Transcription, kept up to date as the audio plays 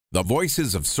The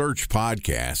Voices of Search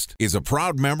podcast is a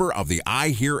proud member of the I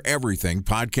Hear Everything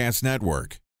podcast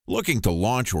network. Looking to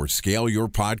launch or scale your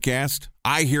podcast?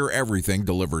 I Hear Everything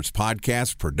delivers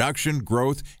podcast production,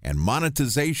 growth, and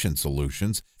monetization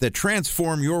solutions that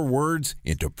transform your words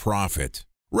into profit.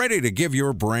 Ready to give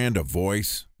your brand a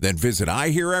voice? Then visit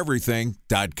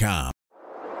iheareverything.com.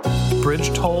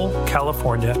 Bridge toll,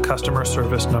 California, customer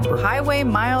service number. Highway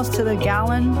miles to the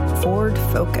gallon, Ford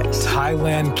Focus.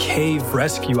 Thailand cave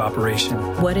rescue operation.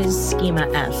 What is Schema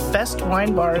F? Best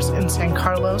wine bars in San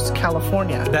Carlos,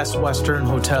 California. Best Western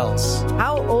hotels.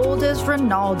 How old is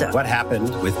Ronaldo? What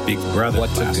happened with Big Brother?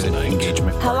 What's a good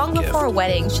engagement? How long before a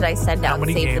wedding should I send out How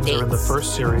many save the games dates? are in the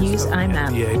first series? Use IMAP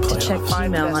NBA to check playoffs.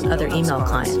 email on other email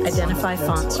clients. Identify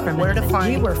fonts from Where to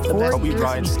find We were the 4 best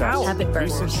years out. Habit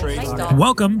burgers.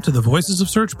 Welcome to the Voices of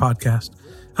Search podcast.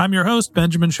 I'm your host,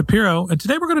 Benjamin Shapiro, and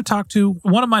today we're going to talk to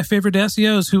one of my favorite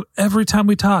SEOs who every time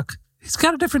we talk, he's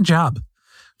got a different job.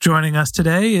 Joining us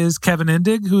today is Kevin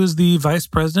Indig, who is the Vice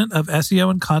President of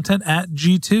SEO and Content at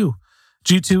G2.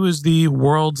 G2 is the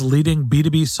world's leading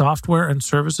B2B software and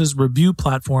services review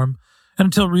platform, and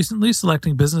until recently,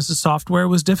 selecting businesses' software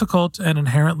was difficult and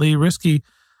inherently risky.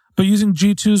 But using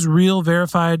G2's real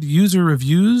verified user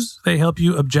reviews, they help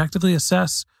you objectively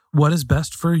assess what is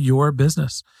best for your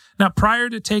business. Now, prior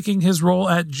to taking his role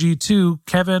at G2,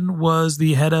 Kevin was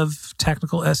the head of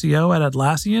technical SEO at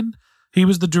Atlassian. He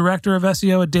was the director of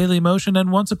SEO at Dailymotion, and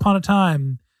once upon a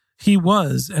time, he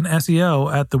was an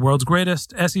SEO at the world's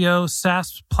greatest SEO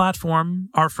SaaS platform,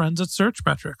 our friends at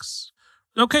Searchmetrics.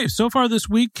 Okay, so far this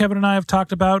week, Kevin and I have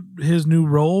talked about his new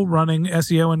role running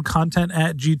SEO and content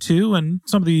at G2 and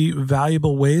some of the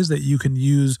valuable ways that you can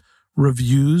use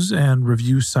reviews and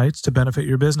review sites to benefit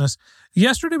your business.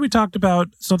 Yesterday, we talked about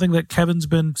something that Kevin's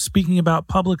been speaking about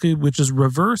publicly, which is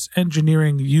reverse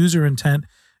engineering user intent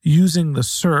using the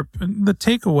SERP. And the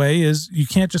takeaway is you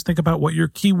can't just think about what your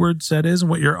keyword set is and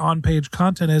what your on-page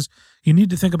content is. You need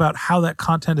to think about how that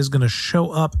content is going to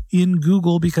show up in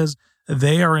Google because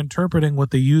they are interpreting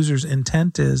what the user's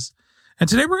intent is. And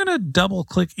today we're going to double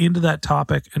click into that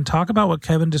topic and talk about what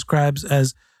Kevin describes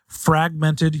as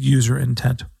fragmented user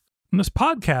intent. And this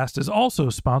podcast is also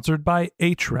sponsored by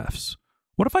Ahrefs.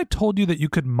 What if I told you that you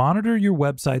could monitor your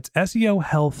website's SEO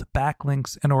health,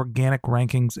 backlinks, and organic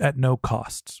rankings at no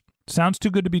costs? Sounds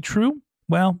too good to be true?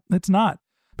 Well, it's not,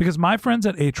 because my friends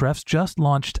at Ahrefs just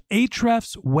launched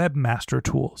Ahrefs Webmaster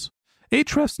Tools.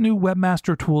 Ahrefs' new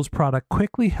Webmaster Tools product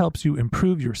quickly helps you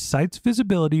improve your site's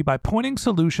visibility by pointing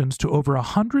solutions to over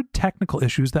 100 technical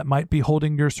issues that might be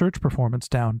holding your search performance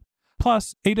down.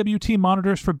 Plus, AWT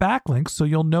monitors for backlinks so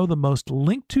you'll know the most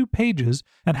linked to pages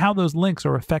and how those links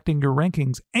are affecting your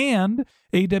rankings. And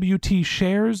AWT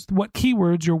shares what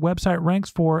keywords your website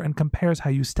ranks for and compares how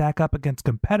you stack up against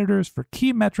competitors for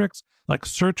key metrics like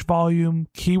search volume,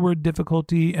 keyword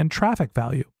difficulty, and traffic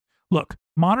value. Look,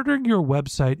 monitoring your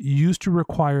website used to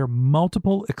require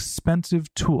multiple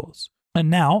expensive tools. And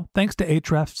now, thanks to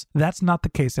Ahrefs, that's not the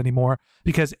case anymore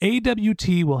because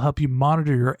AWT will help you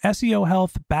monitor your SEO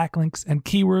health, backlinks, and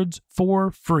keywords for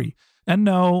free. And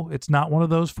no, it's not one of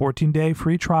those 14-day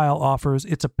free trial offers.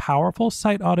 It's a powerful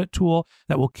site audit tool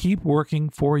that will keep working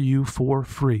for you for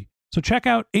free. So check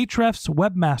out Ahrefs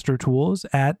Webmaster Tools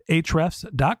at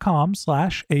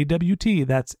ahrefs.com/AWT.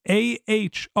 That's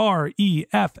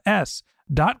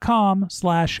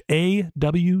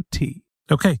ahrefs.com/AWT.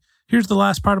 Okay. Here's the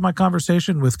last part of my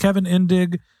conversation with Kevin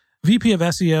Indig, VP of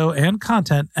SEO and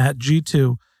Content at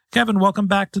G2. Kevin, welcome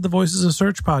back to the Voices of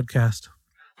Search podcast.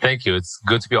 Thank you. It's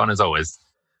good to be on as always.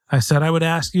 I said I would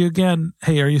ask you again,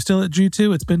 hey, are you still at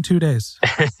G2? It's been 2 days.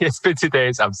 It's been 2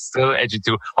 days. I'm still at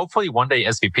G2. Hopefully one day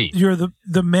SVP. You're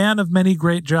the man of many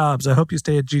great jobs. I hope you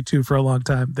stay at G2 for a long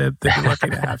time. They'd be lucky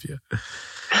to have you.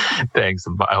 Thanks.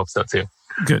 I hope so too.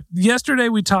 Good. Yesterday,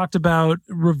 we talked about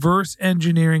reverse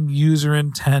engineering user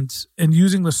intent and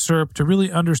using the SERP to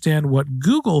really understand what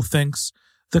Google thinks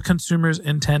the consumer's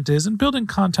intent is and building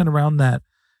content around that.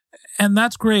 And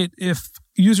that's great if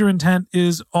user intent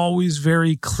is always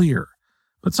very clear.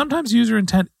 But sometimes user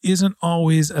intent isn't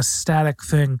always a static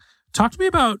thing. Talk to me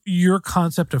about your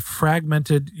concept of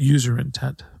fragmented user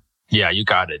intent. Yeah, you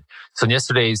got it. So in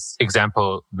yesterday's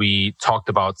example, we talked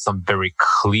about some very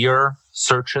clear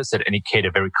searches that indicate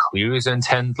a very clear user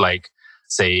intent, like,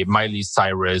 say, Miley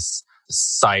Cyrus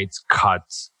site cut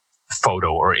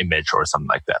photo or image or something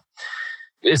like that.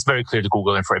 It's very clear to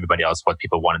Google and for everybody else what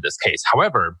people want in this case.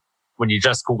 However, when you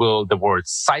just Google the word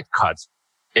site cut,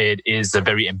 it is a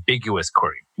very ambiguous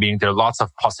query, meaning there are lots of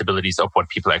possibilities of what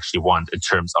people actually want in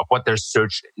terms of what their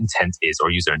search intent is or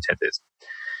user intent is.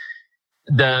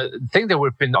 The thing that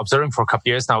we've been observing for a couple of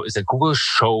years now is that Google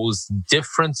shows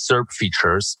different SERP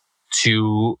features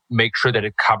to make sure that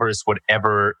it covers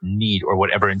whatever need or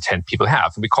whatever intent people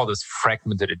have. And we call this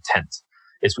fragmented intent.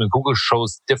 It's when Google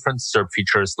shows different SERP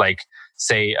features like,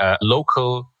 say, a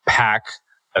local pack,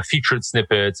 a featured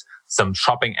snippet, some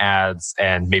shopping ads,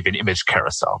 and maybe an image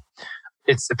carousel.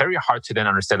 It's very hard to then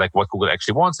understand like what Google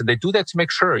actually wants. And they do that to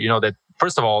make sure, that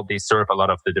first of all, they serve a lot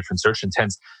of the different search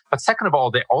intents. But second of all,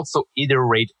 they also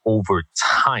iterate over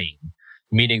time.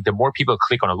 Meaning the more people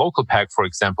click on a local pack, for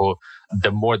example,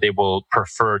 the more they will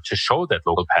prefer to show that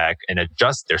local pack and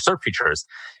adjust their SERP features.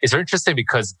 It's very interesting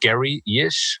because Gary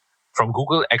Illyes from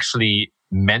Google actually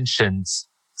mentioned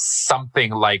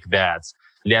something like that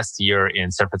last year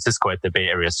in San Francisco at the Bay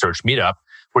Area Search Meetup,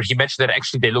 where he mentioned that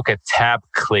actually they look at tab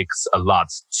clicks a lot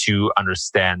to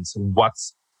understand what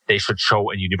they should show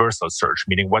in universal search,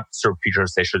 meaning what SERP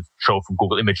features they should show from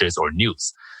Google Images or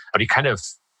News. But he kind of,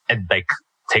 and like,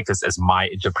 take this as my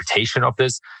interpretation of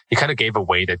this, he kind of gave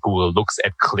away that Google looks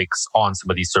at clicks on some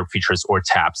of these SERP features or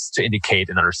tabs to indicate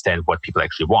and understand what people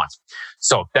actually want.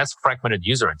 So that's fragmented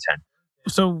user intent.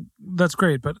 So that's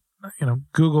great, but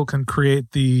Google can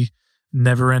create the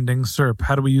never-ending SERP.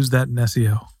 How do we use that in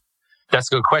SEO? That's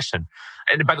a good question.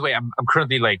 And by the way, I'm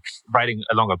currently writing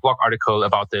a longer blog article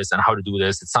about this and how to do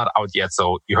this. It's not out yet,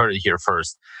 so you heard it here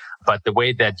first. But the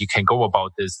way that you can go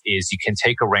about this is you can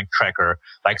take a rank tracker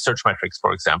like Searchmetrics,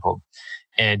 for example,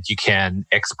 and you can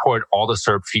export all the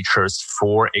SERP features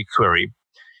for a query.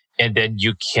 And then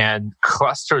you can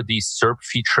cluster these SERP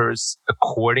features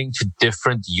according to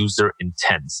different user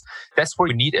intents. That's where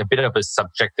you need a bit of a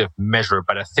subjective measure,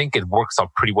 but I think it works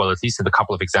out pretty well, at least in the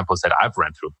couple of examples that I've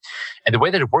ran through. And the way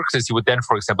that it works is you would then,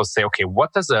 for example, say, okay,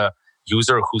 what does a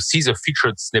user who sees a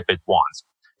featured snippet want?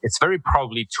 It's very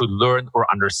probably to learn or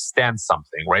understand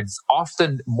something, right? It's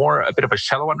often more a bit of a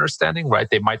shallow understanding, right?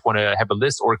 They might want to have a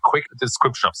list or a quick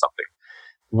description of something.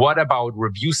 What about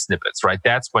review snippets, right?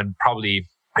 That's when probably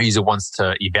a user wants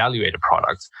to evaluate a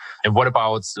product. And what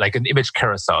about like an image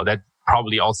carousel? That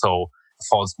probably also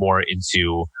falls more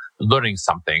into learning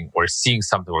something or seeing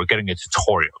something or getting a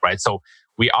tutorial, right? So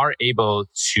we are able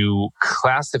to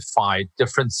classify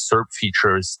different SERP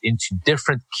features into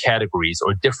different categories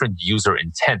or different user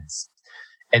intents.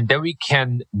 And then we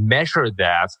can measure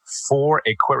that for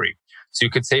a query. So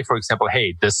you could say, for example,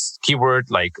 hey, this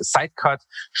keyword like sidecut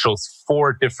shows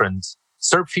 4 different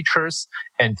SERP features,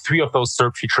 and 3 of those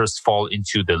SERP features fall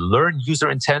into the learn user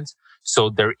intent.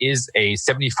 So there is a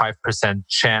 75%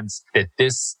 chance that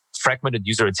this fragmented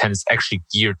user intent is actually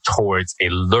geared towards a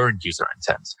learned user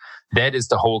intent. That is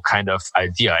the whole kind of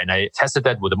idea. And I tested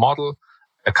that with a model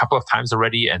a couple of times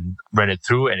already and ran it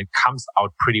through, and it comes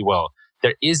out pretty well.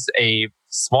 There is a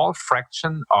small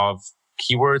fraction of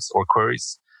keywords or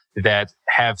queries that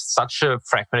have such a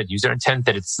fragmented user intent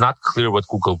that it's not clear what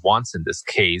Google wants in this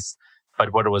case.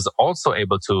 But what I was also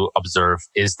able to observe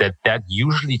is that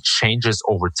usually changes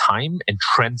over time and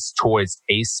trends towards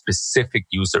a specific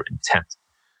user intent.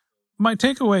 My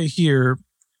takeaway here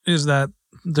is that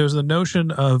there's the notion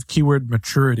of keyword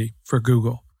maturity for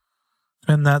Google,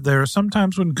 and that there are some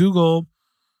times when Google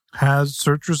has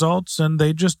search results and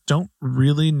they just don't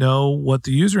really know what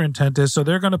the user intent is, so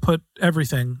they're going to put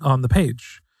everything on the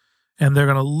page. And they're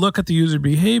going to look at the user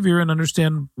behavior and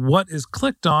understand what is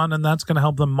clicked on, and that's going to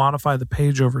help them modify the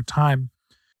page over time.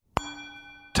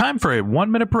 Time for a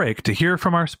 1-minute break to hear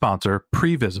from our sponsor,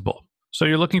 Previsible. So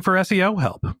you're looking for SEO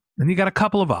help, and you got a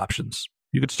couple of options.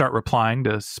 You could start replying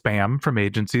to spam from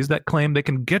agencies that claim they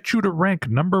can get you to rank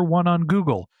number 1 on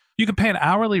Google. You can pay an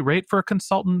hourly rate for a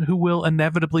consultant who will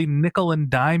inevitably nickel and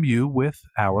dime you with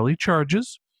hourly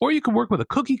charges. Or you can work with a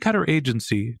cookie-cutter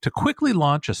agency to quickly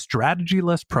launch a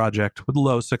strategy-less project with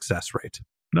low success rate.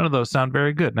 None of those sound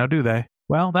very good, now do they?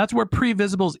 Well, that's where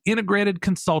Previsible's integrated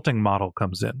consulting model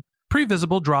comes in.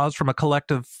 Previsible draws from a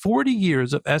collective 40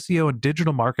 years of SEO and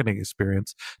digital marketing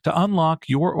experience to unlock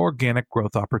your organic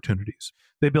growth opportunities.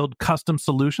 They build custom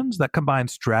solutions that combine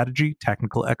strategy,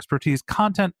 technical expertise,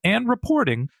 content, and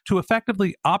reporting to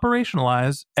effectively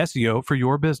operationalize SEO for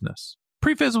your business.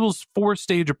 Previsible's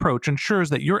 4-stage approach ensures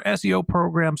that your SEO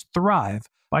programs thrive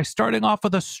by starting off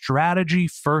with a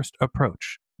strategy-first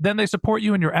approach. Then they support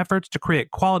you in your efforts to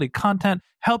create quality content,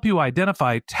 help you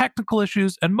identify technical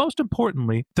issues, and most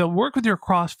importantly, they'll work with your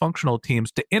cross-functional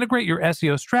teams to integrate your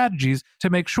SEO strategies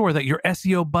to make sure that your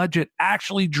SEO budget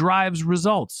actually drives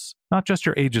results, not just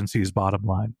your agency's bottom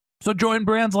line. So join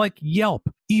brands like Yelp,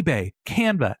 eBay,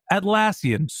 Canva,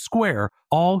 Atlassian, Square,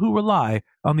 all who rely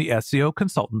on the SEO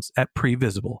consultants at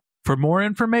Previsible. For more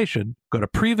information, go to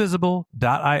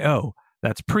previsible.io.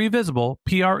 That's Previsible,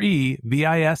 Previsible.io.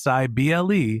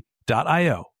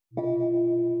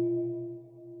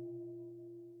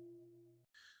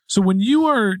 So when you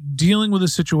are dealing with a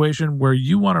situation where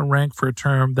you want to rank for a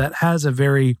term that has a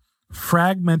very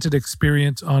fragmented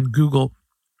experience on Google,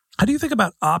 how do you think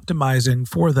about optimizing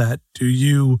for that? Do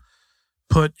you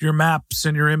put your maps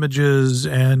and your images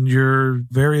and your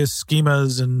various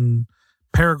schemas and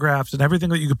paragraphs and everything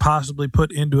that you could possibly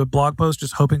put into a blog post,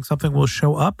 just hoping something will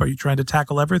show up? Are you trying to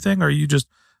tackle everything? Or are you just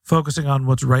focusing on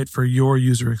what's right for your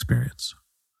user experience?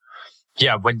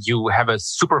 Yeah, when you have a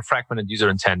super fragmented user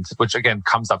intent, which again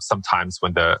comes up sometimes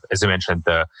when as I mentioned,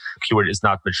 the keyword is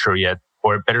not mature yet,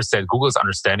 or better said, Google's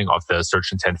understanding of the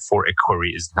search intent for a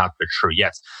query is not mature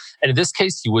yet. And in this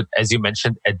case, you would, as you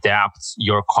mentioned, adapt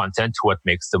your content to what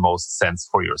makes the most sense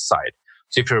for your site.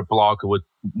 So if you're a blog, it would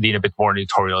lean a bit more on the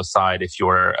editorial side. If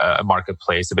you're a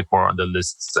marketplace, a bit more on the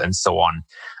lists and so on.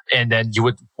 And then you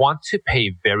would want to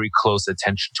pay very close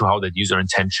attention to how that user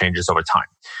intent changes over time.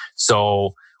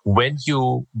 So when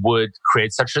you would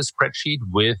create such a spreadsheet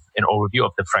with an overview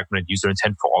of the fragmented user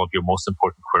intent for all of your most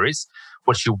important queries,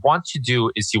 what you want to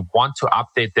do is you want to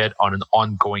update that on an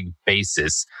ongoing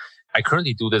basis. I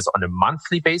currently do this on a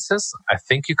monthly basis. I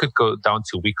think you could go down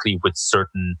to weekly with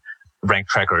certain rank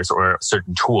trackers or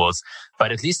certain tools,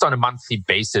 but at least on a monthly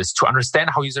basis to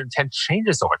understand how user intent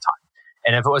changes over time.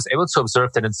 And if I was able to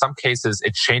observe that in some cases,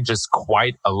 it changes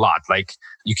quite a lot. Like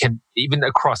you can, even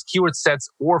across keyword sets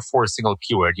or for a single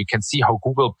keyword, you can see how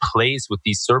Google plays with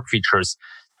these SERP features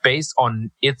based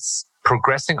on its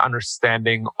progressing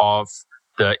understanding of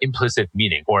the implicit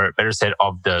meaning, or better said,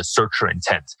 of the searcher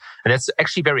intent. And that's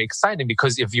actually very exciting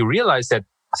because if you realize that,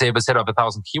 say, if a set of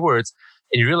 1,000 keywords,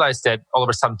 and you realize that all of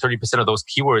a sudden 30% of those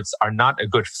keywords are not a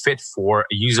good fit for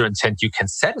a user intent you can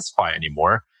satisfy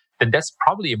anymore, then that's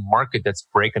probably a market that's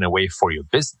breaking away for your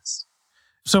business.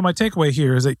 So my takeaway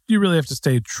here is that you really have to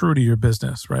stay true to your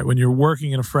business, right? When you're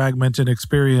working in a fragmented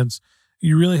experience,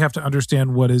 you really have to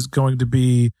understand what is going to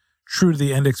be true to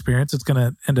the end experience. It's going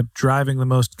to end up driving the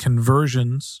most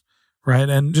conversions, right?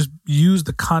 And just use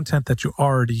the content that you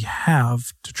already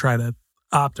have to try to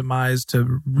optimize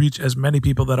to reach as many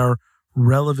people that are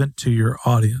relevant to your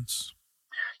audience.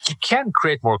 You can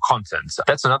create more content.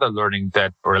 That's another learning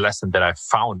or a lesson that I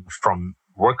found from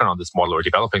working on this model or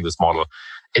developing this model.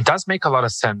 It does make a lot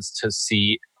of sense to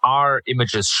see, are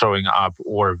images showing up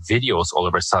or videos all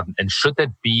of a sudden? And should that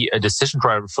be a decision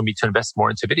driver for me to invest more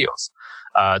into videos?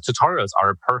 Tutorials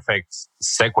are a perfect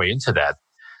segue into that,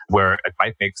 where it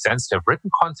might make sense to have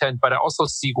written content, but I also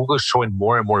see Google showing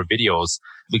more and more videos.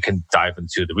 We can dive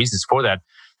into the reasons for that,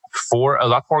 for a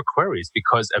lot more queries,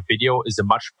 because a video is a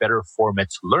much better format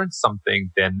to learn something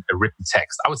than a written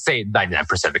text. I would say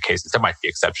 99% of the cases. There might be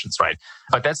exceptions, right?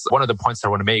 But that's one of the points I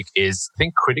want to make is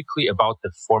think critically about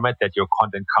the format that your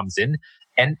content comes in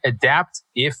and adapt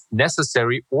if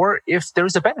necessary or if there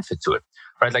is a benefit to it,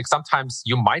 right? Like sometimes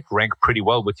you might rank pretty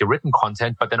well with your written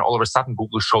content, but then all of a sudden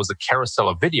Google shows a carousel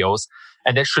of videos,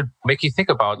 and that should make you think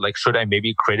about, like, should I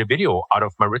maybe create a video out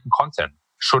of my written content?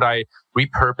 Should I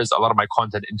repurpose a lot of my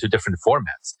content into different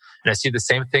formats? And I see the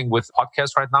same thing with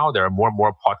podcasts right now. There are more and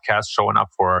more podcasts showing up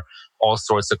for all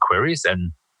sorts of queries.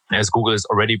 And as Google is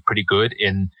already pretty good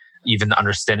in even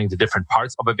understanding the different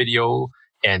parts of a video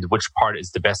and which part is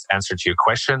the best answer to your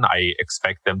question, I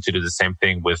expect them to do the same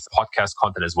thing with podcast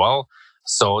content as well.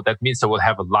 So that means that we'll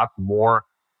have a lot more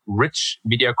rich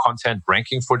media content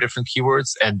ranking for different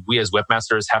keywords. And we as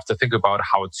webmasters have to think about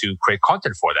how to create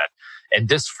content for that. And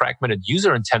this fragmented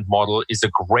user intent model is a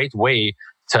great way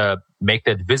to make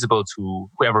that visible to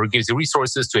whoever gives you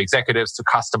resources, to executives, to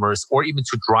customers, or even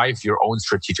to drive your own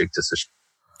strategic decision.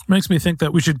 Makes me think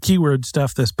that we should keyword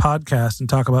stuff this podcast and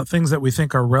talk about things that we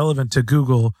think are relevant to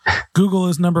Google. Google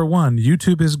is number one.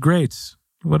 YouTube is great.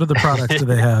 What other products do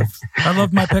they have? I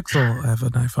love my Pixel. I have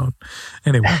an iPhone.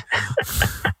 Anyway.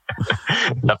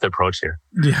 Love the approach here.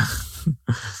 Yeah.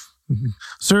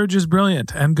 Serge is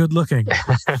brilliant and good looking.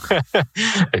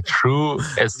 A true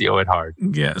SEO at heart.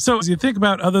 Yeah. So as you think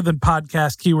about other than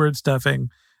podcast keyword stuffing,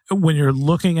 when you're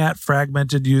looking at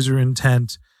fragmented user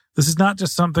intent, this is not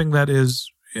just something that is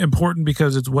important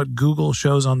because it's what Google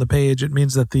shows on the page. It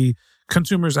means that the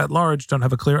consumers at large don't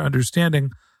have a clear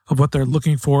understanding of what they're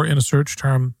looking for in a search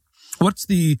term. What's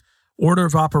the order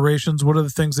of operations? What are the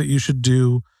things that you should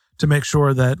do to make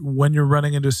sure that when you're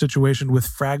running into a situation with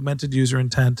fragmented user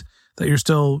intent, that you're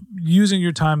still using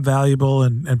your time valuable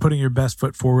and putting your best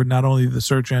foot forward, not only to the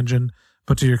search engine,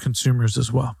 but to your consumers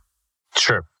as well?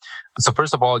 Sure. So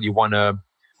first of all, you want to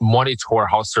monitor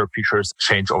how SERP features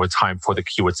change over time for the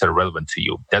keywords that are relevant to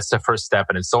you. That's the first step.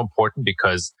 And it's so important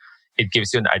because it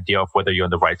gives you an idea of whether you're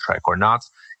on the right track or not,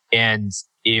 and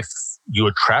if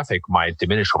your traffic might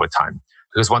diminish over time.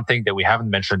 Because one thing that we haven't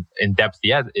mentioned in depth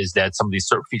yet is that some of these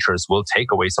SERP features will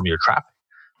take away some of your traffic,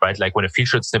 right? Like when a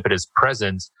featured snippet is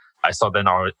present, I saw then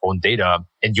our own data,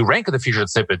 and you rank the featured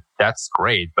snippet, that's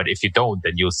great. But if you don't,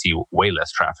 then you'll see way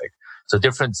less traffic. So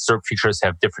different SERP features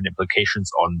have different implications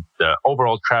on the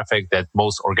overall traffic that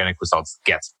most organic results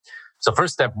get. So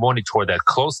first step, monitor that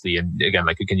closely. And again,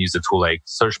 like you can use a tool like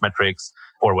Searchmetrics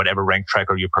or whatever rank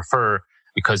tracker you prefer,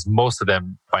 because most of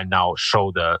them by now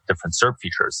show the different SERP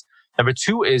features. Number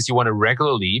two is you want to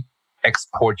regularly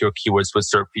export your keywords with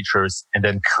SERP features and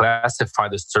then classify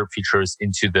the SERP features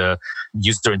into the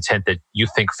user intent that you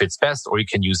think fits best. Or you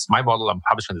can use my model. I'm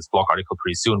publishing this blog article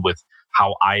pretty soon with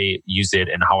how I use it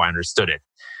and how I understood it.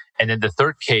 And then the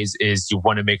third case is you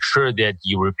want to make sure that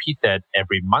you repeat that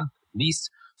every month at least,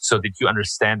 so that you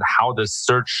understand how the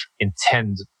search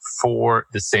intent for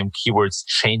the same keywords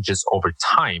changes over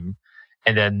time.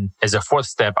 And then as a fourth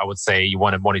step, I would say you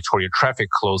want to monitor your traffic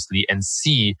closely and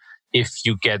see if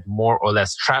you get more or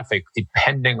less traffic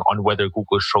depending on whether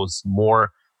Google shows more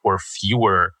or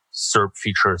fewer SERP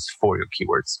features for your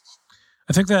keywords.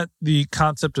 I think that the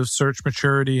concept of search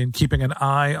maturity and keeping an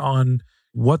eye on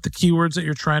what the keywords that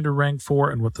you're trying to rank for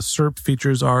and what the SERP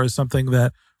features are is something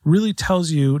that really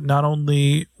tells you not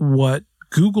only what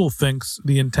Google thinks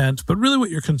the intent, but really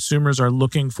what your consumers are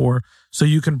looking for, so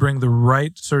you can bring the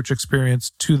right search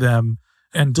experience to them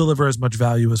and deliver as much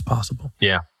value as possible.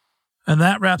 Yeah. And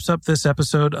that wraps up this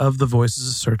episode of the Voices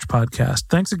of Search podcast.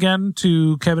 Thanks again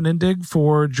to Kevin Indig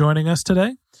for joining us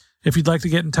today. If you'd like to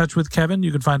get in touch with Kevin,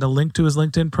 you can find a link to his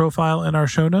LinkedIn profile in our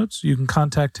show notes. You can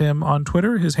contact him on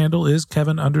Twitter. His handle is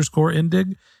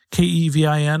Kevin_Indig,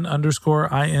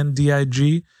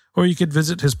 KEVIN_INDIG, or you could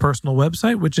visit his personal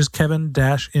website, which is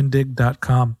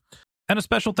kevin-indig.com. And a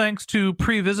special thanks to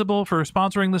Previsible for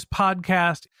sponsoring this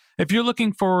podcast. If you're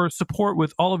looking for support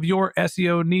with all of your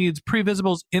SEO needs,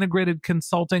 Previsible's integrated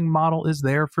consulting model is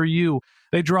there for you.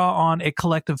 They draw on a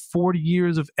collective 40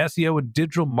 years of SEO and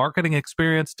digital marketing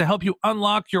experience to help you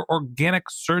unlock your organic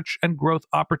search and growth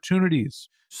opportunities.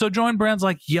 So join brands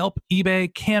like Yelp,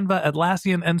 eBay, Canva,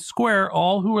 Atlassian, and Square,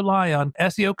 all who rely on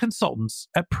SEO consultants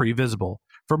at Previsible.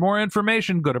 For more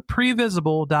information, go to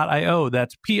previsible.io.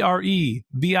 That's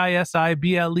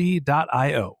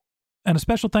previsible.io. And a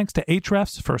special thanks to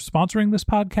Ahrefs for sponsoring this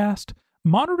podcast.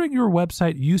 Monitoring your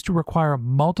website used to require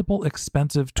multiple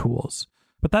expensive tools,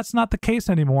 but that's not the case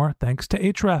anymore thanks to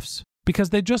Ahrefs,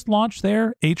 because they just launched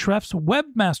their Ahrefs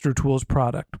Webmaster Tools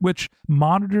product, which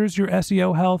monitors your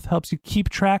SEO health, helps you keep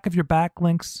track of your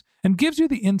backlinks, and gives you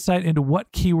the insight into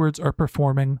what keywords are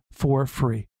performing for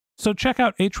free. So check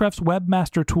out Ahrefs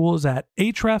Webmaster Tools at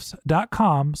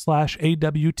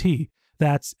ahrefs.com/AWT.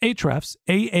 That's Ahrefs,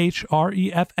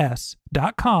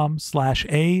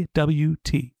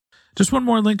 AHREFS.com/AWT. Just one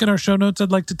more link in our show notes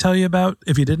I'd like to tell you about.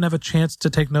 If you didn't have a chance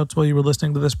to take notes while you were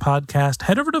listening to this podcast,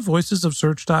 head over to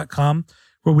voicesofsearch.com,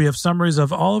 where we have summaries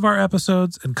of all of our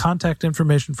episodes and contact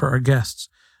information for our guests.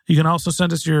 You can also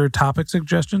send us your topic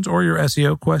suggestions or your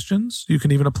SEO questions. You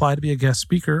can even apply to be a guest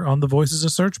speaker on the Voices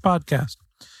of Search podcast.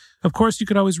 Of course, you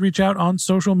could always reach out on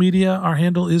social media. Our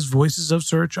handle is Voices of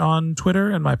Search on Twitter,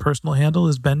 and my personal handle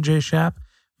is Ben J. Shap,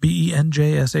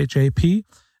 BenJShap.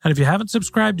 And if you haven't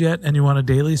subscribed yet and you want a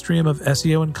daily stream of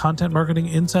SEO and content marketing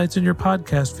insights in your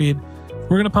podcast feed,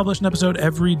 we're going to publish an episode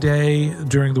every day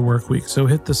during the work week. So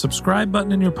hit the subscribe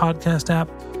button in your podcast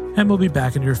app, and we'll be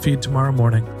back in your feed tomorrow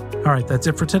morning. All right, that's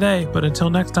it for today. But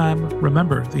until next time,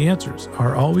 remember, the answers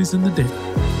are always in the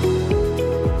data.